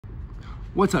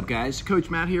What's up guys, Coach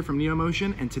Matt here from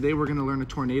NeoMotion, and today we're gonna learn a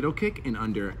tornado kick in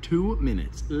under 2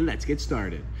 minutes. Let's get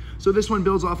started. So this one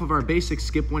builds off of our basic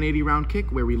skip 180 round kick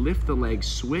where we lift the leg,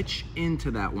 switch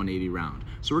into that 180 round.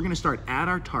 So we're gonna start at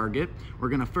our target. We're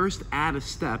gonna first add a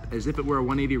step as if it were a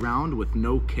 180 round with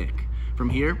no kick. From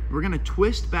here, we're gonna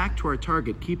twist back to our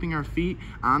target, keeping our feet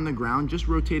on the ground, just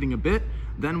rotating a bit.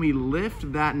 Then we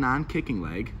lift that non-kicking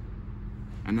leg,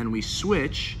 and then we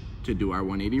switch to do our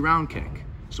 180 round kick.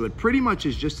 So it pretty much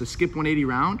is just a skip 180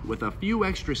 round with a few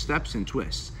extra steps and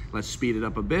twists. Let's speed it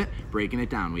up a bit, breaking it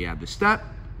down. We add the step,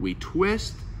 we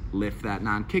twist, lift that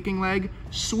non-kicking leg,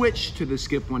 switch to the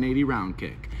skip 180 round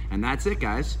kick. And that's it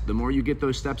guys. The more you get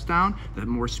those steps down, the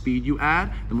more speed you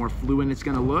add, the more fluent it's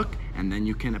gonna look, and then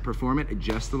you can perform it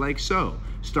just like so.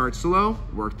 Start slow,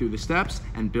 work through the steps,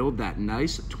 and build that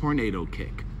nice tornado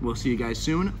kick. We'll see you guys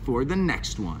soon for the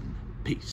next one.